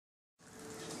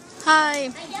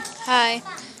Hi. Hi.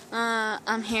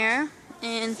 I'm here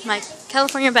in my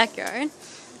California backyard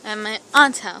at my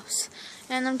aunt's house.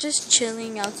 And I'm just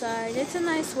chilling outside. It's a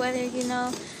nice weather, you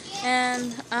know.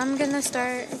 And I'm gonna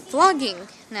start vlogging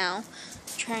now.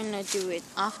 Trying to do it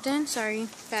often. Sorry,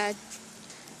 bad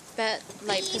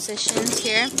light positions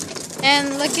here.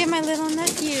 And look at my little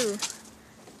nephew.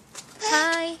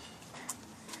 Hi.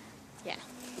 Yeah.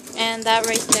 And that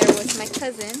right there was my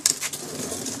cousin.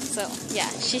 So, yeah,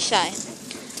 she's shy.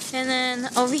 And then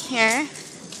over here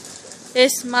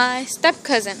is my step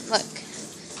cousin. Look.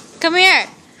 Come here.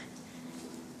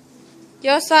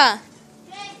 Yosa.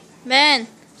 Ben.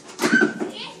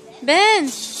 Ben.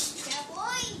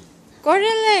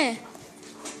 Córrele.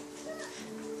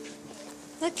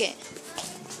 Look it.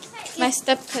 My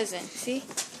step cousin. See?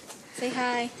 Say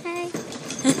hi. Hi.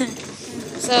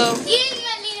 So, Here's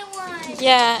my little one.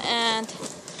 yeah, and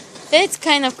it's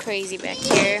kind of crazy back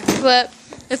here. But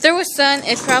if there was sun,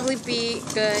 it'd probably be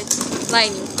good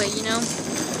lighting. But you know,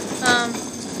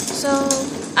 so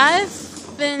I've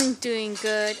been doing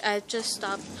good. I just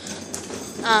stopped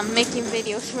making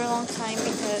videos for a long time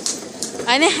because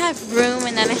I didn't have room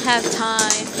and I didn't have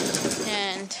time,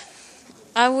 and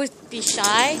I would be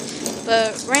shy.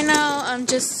 But right now, I'm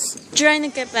just trying to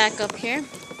get back up here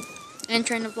and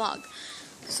trying to vlog.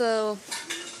 So,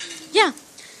 yeah.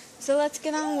 So let's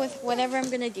get on with whatever I'm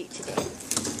gonna do today.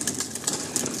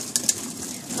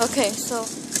 Okay, so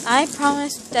I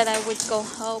promised that I would go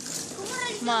help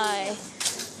my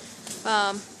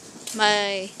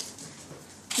my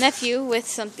nephew with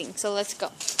something. So let's go.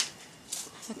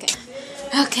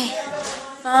 Okay.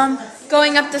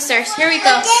 Going up the stairs. Here we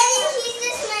go.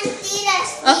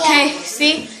 Okay,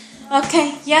 see.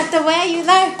 Okay, ya te voy a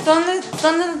ayudar.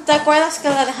 ¿Dónde te acuerdas que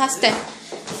la dejaste?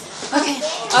 Okay,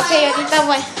 ahorita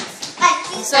voy.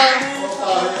 So,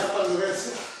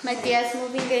 my tia's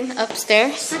moving in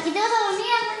upstairs.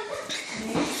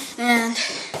 And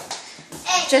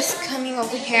just coming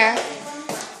over here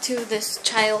to this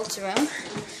child's room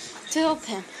to help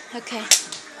him. Okay.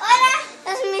 Hola,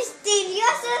 los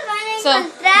misteriosos van a So,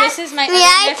 encontrar this is my mi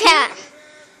other iPad. nephew.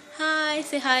 Hi,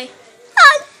 say hi.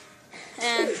 Hi.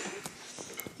 And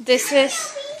this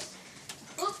is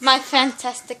my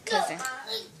fantastic cousin.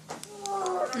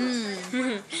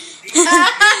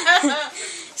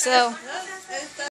 So,